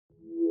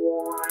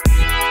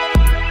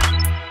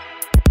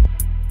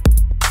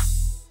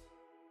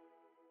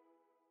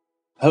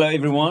Hello,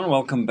 everyone.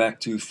 Welcome back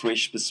to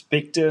Fresh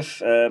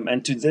Perspective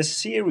and to this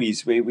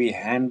series where we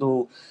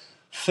handle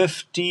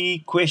 50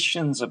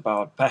 questions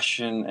about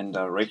passion and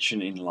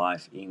direction in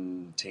life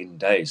in 10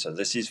 days. So,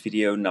 this is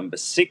video number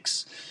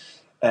 6.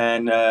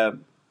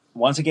 And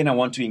once again, I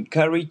want to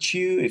encourage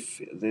you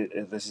if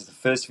this is the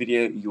first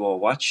video you are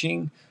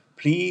watching,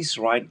 please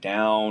write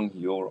down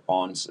your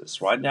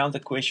answers. Write down the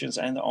questions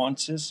and the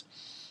answers,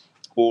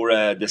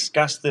 or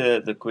discuss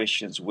the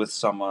questions with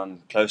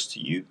someone close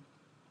to you.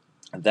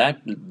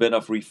 That bit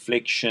of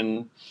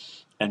reflection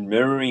and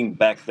mirroring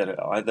back that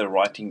either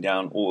writing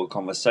down or a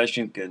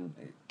conversation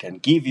can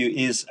give you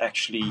is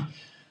actually,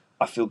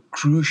 I feel,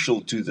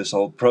 crucial to this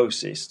whole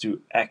process to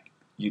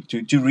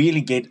really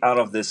get out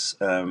of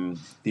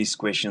these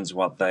questions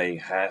what they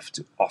have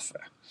to offer.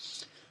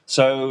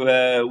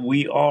 So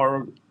we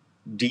are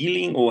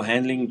dealing or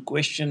handling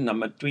question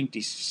number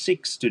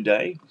 26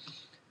 today.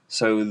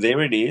 So there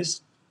it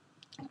is.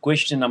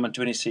 Question number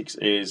 26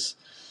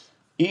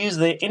 is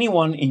there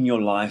anyone in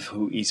your life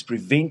who is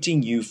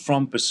preventing you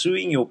from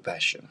pursuing your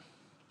passion?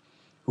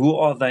 Who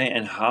are they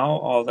and how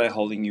are they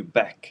holding you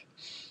back?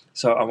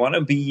 So I want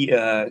to be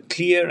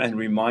clear and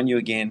remind you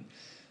again,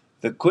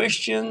 the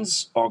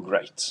questions are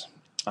great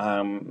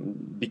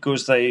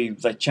because they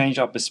change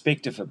our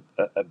perspective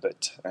a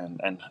bit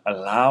and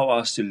allow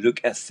us to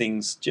look at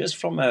things just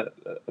from a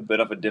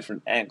bit of a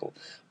different angle.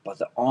 But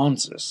the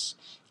answers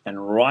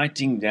and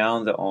writing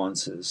down the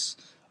answers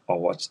are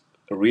what's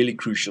really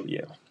crucial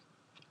here.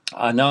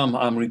 I know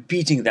I'm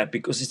repeating that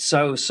because it's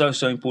so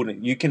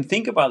important. You can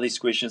think about these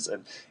questions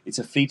and it's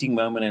a fleeting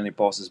moment and it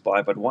passes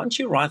by. But once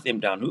you write them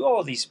down, who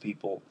are these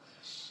people?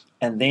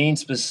 And then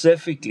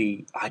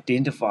specifically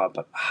identify,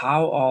 but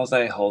how are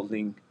they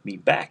holding me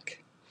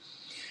back?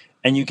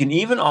 And you can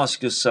even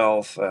ask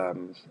yourself,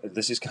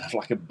 this is kind of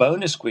like a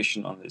bonus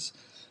question on this.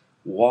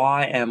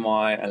 Why am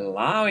I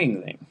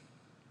allowing them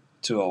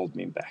to hold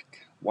me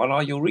back? What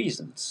are your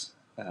reasons?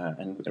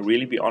 And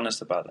really be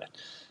honest about that.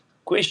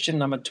 Question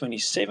number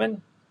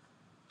 27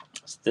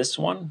 is this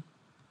one.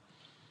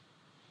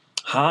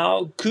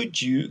 How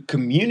could you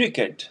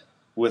communicate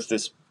with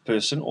this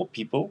person or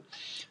people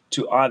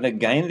to either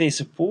gain their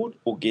support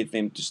or get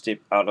them to step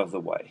out of the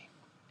way?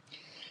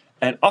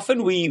 And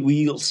often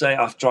we'll say,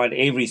 I've tried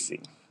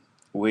everything,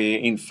 where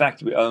in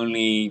fact we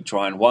only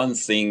try one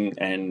thing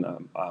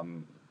and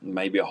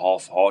maybe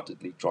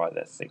half-heartedly try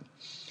that thing.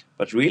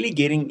 But really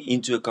getting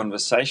into a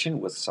conversation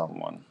with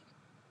someone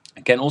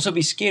can also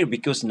be scary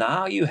because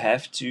now you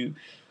have to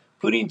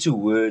put into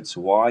words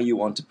why you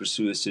want to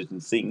pursue a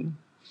certain thing,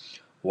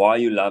 why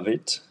you love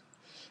it,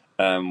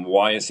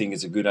 why you think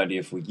it's a good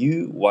idea for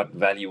you, what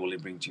value will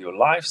it bring to your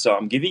life. So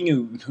I'm giving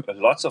you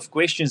lots of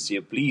questions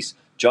here. Please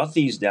jot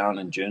these down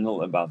and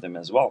journal about them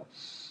as well.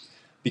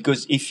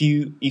 Because if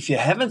you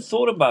haven't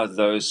thought about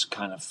those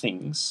kind of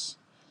things,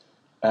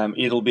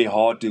 it'll be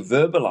hard to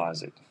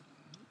verbalize it.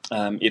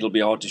 It'll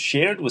be hard to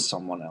share it with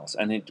someone else,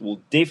 and it will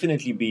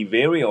definitely be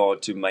very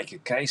hard to make a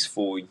case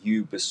for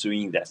you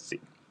pursuing that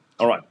thing.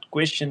 All right,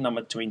 question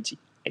number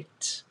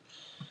 28.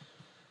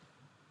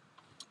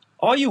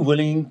 Are you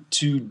willing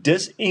to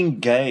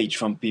disengage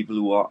from people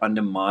who are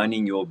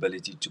undermining your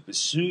ability to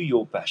pursue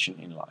your passion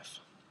in life?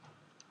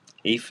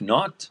 If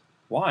not,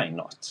 why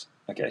not?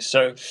 Okay,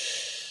 so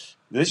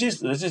this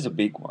is a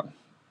big one.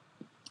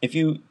 If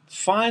you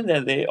find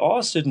that there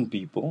are certain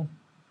people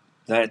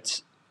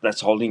that's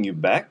holding you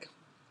back,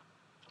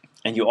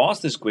 and you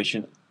ask this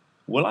question,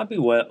 will I be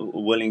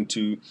willing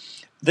to?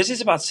 This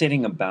is about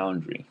setting a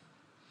boundary,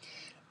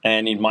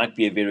 and it might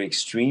be a very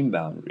extreme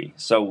boundary.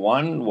 So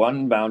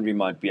one boundary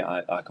might be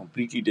I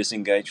completely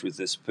disengage with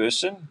this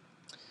person,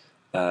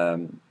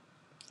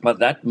 but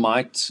that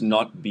might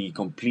not be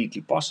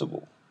completely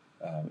possible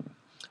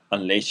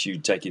unless you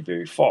take it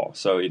very far.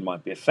 So it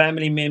might be a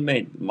family member,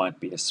 it might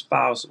be a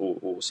spouse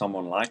or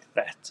someone like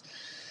that.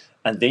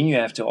 And then you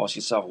have to ask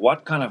yourself,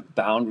 what kind of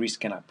boundaries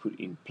can I put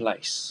in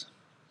place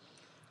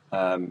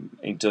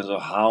in terms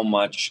of how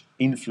much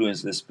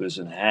influence this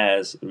person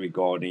has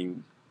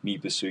regarding me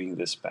pursuing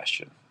this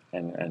passion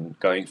and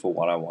going for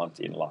what I want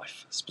in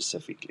life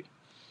specifically.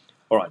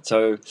 All right,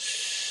 so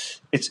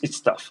it's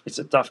tough. It's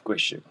a tough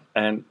question,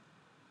 and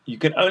you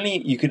can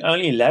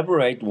only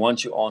elaborate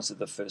once you answer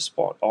the first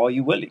part. Are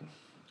you willing?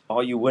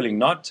 Are you willing?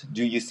 Not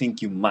do you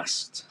think you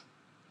must?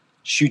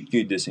 Should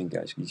you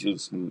disengage? You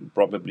should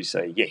probably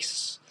say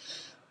yes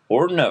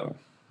or no.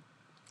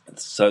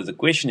 So the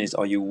question is,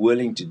 are you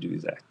willing to do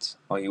that?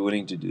 Are you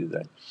willing to do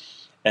that?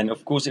 And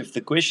of course, if the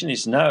question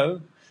is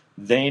no,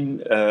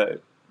 then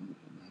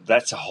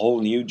that's a whole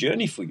new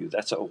journey for you.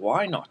 That's a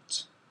why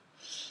not?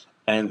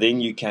 And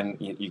then you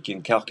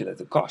can calculate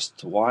the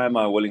cost. Why am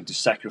I willing to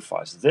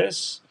sacrifice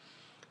this,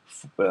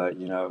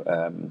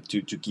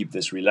 to keep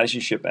this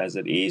relationship as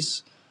it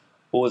is,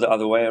 or the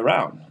other way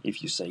around?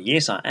 If you say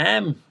yes, I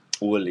am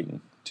willing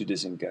to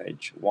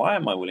disengage. Why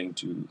am I willing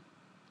to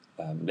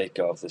let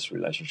go of this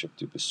relationship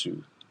to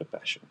pursue a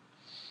passion?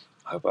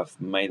 I hope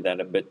I've made that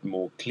a bit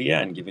more clear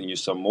and given you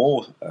some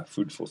more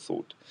food for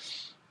thought.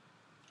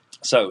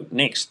 So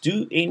next,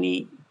 do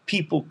any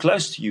people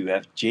close to you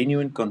have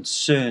genuine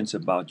concerns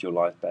about your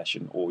life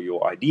passion or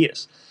your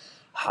ideas.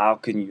 How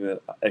can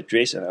you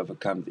address and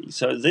overcome these?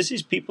 So this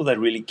is people that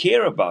really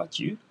care about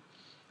you.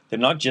 They're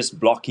not just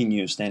blocking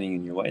you, standing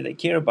in your way. They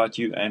care about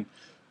you and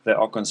they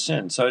are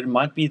concerned. So it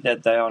might be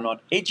that they are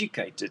not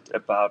educated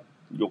about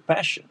your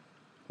passion.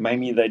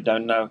 Maybe they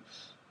don't know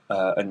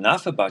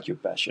enough about your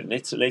passion.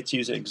 Let's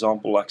use an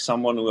example like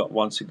someone who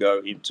wants to go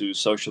into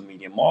social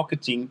media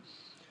marketing,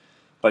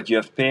 but you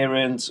have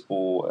parents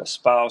or a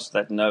spouse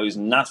that knows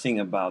nothing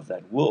about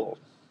that world,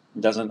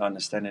 doesn't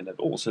understand it at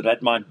all. So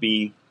that might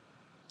be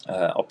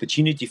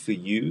opportunity for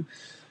you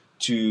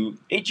to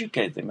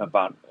educate them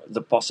about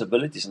the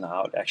possibilities and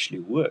how it actually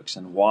works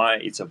and why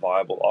it's a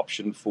viable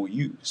option for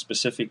you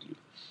specifically.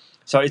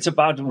 So it's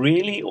about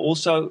really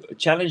also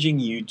challenging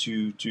you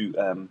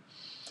to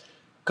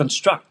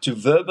construct, to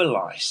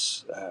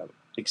verbalize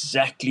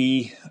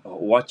exactly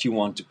what you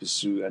want to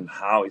pursue and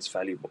how it's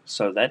valuable.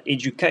 So that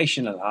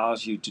education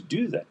allows you to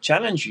do that,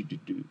 challenge you to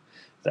do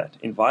that,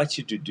 invites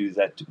you to do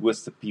that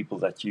with the people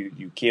that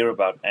you care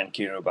about and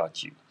care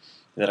about you,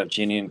 that have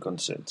genuine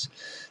concerns.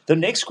 The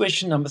next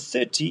question, number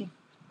 30,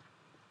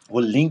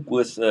 will link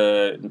with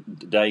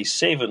day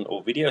 7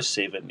 or video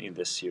 7 in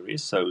this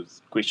series. So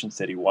question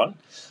 31,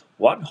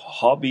 what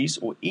hobbies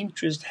or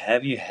interests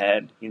have you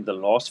had in the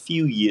last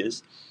few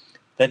years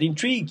that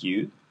intrigue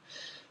you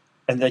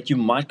and that you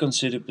might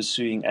consider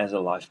pursuing as a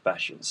life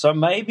passion? So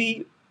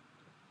maybe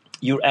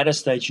you're at a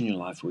stage in your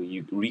life where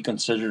you're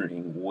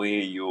reconsidering where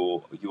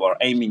you are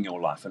aiming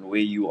your life and where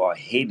you are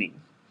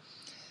heading.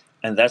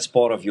 And that's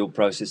part of your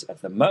process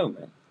at the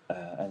moment.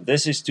 And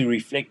this is to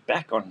reflect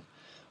back on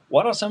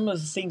what are some of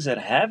the things that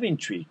have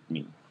intrigued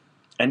me.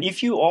 And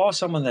if you are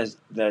someone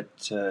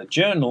that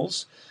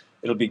journals,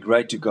 it'll be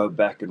great to go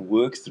back and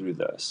work through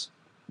those.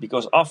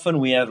 Because often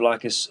we have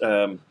like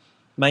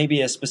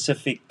maybe a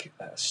specific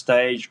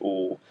stage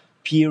or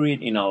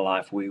period in our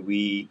life where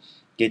we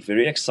get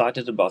very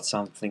excited about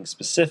something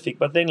specific,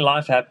 but then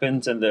life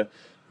happens and the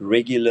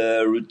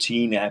regular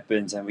routine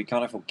happens and we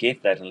kind of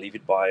forget that and leave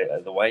it by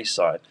the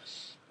wayside.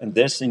 And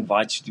this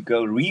invites you to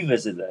go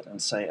revisit that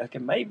and say, okay,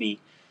 maybe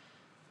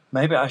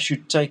I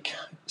should take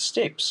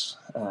steps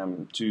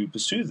to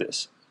pursue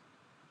this.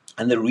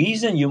 And the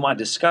reason you might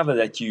discover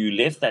that you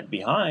left that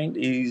behind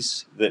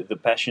is the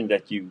passion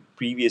that you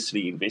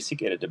previously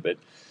investigated a bit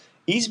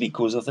is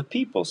because of the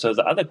people. So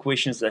the other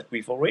questions that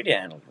we've already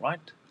handled,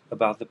 right?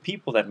 About the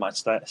people that might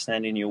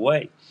stand in your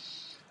way,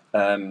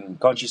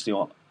 consciously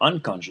or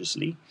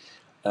unconsciously.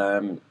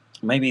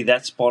 Maybe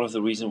that's part of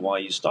the reason why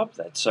you stopped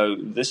that. So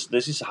this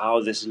is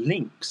how this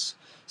links.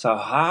 So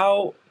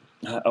how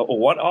or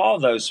what are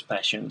those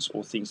passions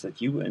or things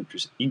that you were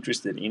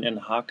interested in, and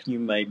how can you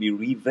maybe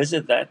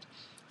revisit that,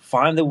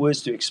 find the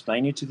words to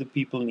explain it to the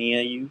people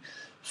near you,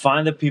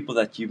 find the people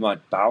that you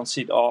might bounce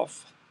it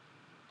off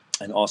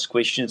and ask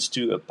questions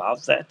to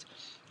about that.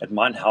 It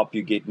might help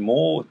you get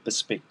more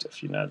perspective,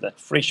 that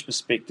fresh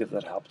perspective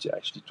that helps you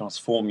actually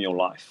transform your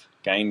life,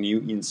 gain new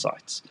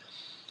insights.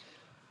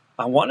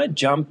 I want to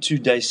jump to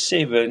day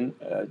 7,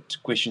 to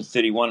question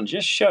 31, and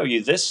just show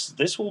you this.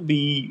 This will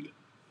be,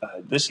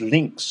 this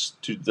links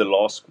to the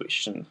last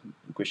question,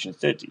 question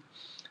 30.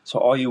 So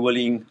are you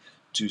willing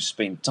to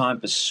spend time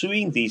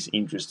pursuing these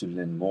interests to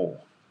learn more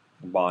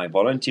by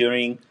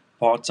volunteering,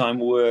 part-time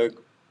work,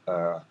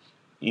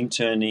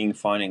 interning,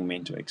 finding a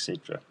mentor,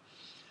 etc.?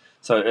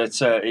 So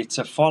it's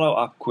a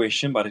follow-up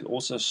question, but it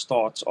also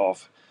starts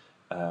off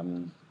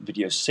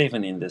video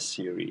 7 in this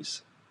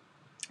series.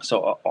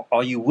 So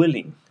are you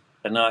willing?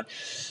 And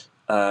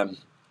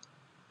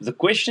the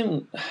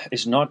question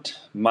is not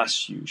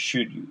must you,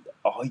 should you.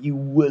 Are you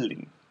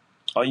willing?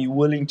 Are you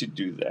willing to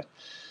do that?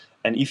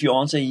 And if you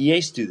answer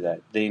yes to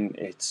that, then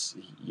it's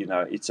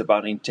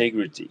about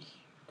integrity,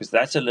 because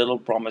that's a little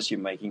promise you're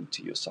making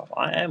to yourself.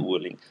 I am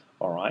willing.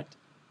 All right.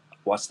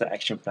 What's the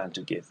action plan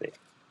to get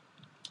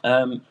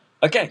there?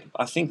 Okay,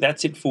 I think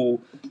that's it for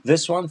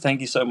this one. Thank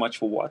you so much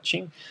for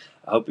watching.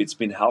 I hope it's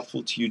been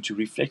helpful to you to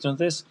reflect on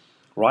this.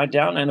 Write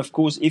down, and of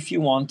course, if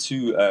you want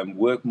to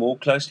work more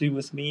closely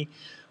with me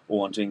or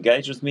want to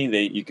engage with me,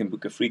 there you can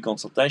book a free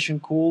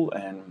consultation call.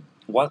 And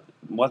what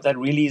that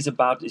really is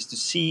about is to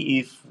see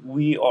if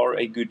we are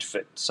a good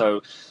fit.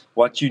 So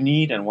what you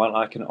need and what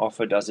I can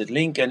offer, does it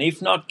link? And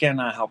if not, can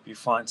I help you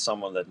find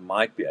someone that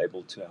might be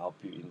able to help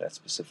you in that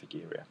specific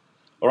area?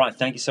 All right,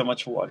 thank you so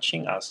much for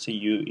watching. I'll see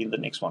you in the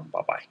next one.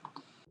 Bye-bye.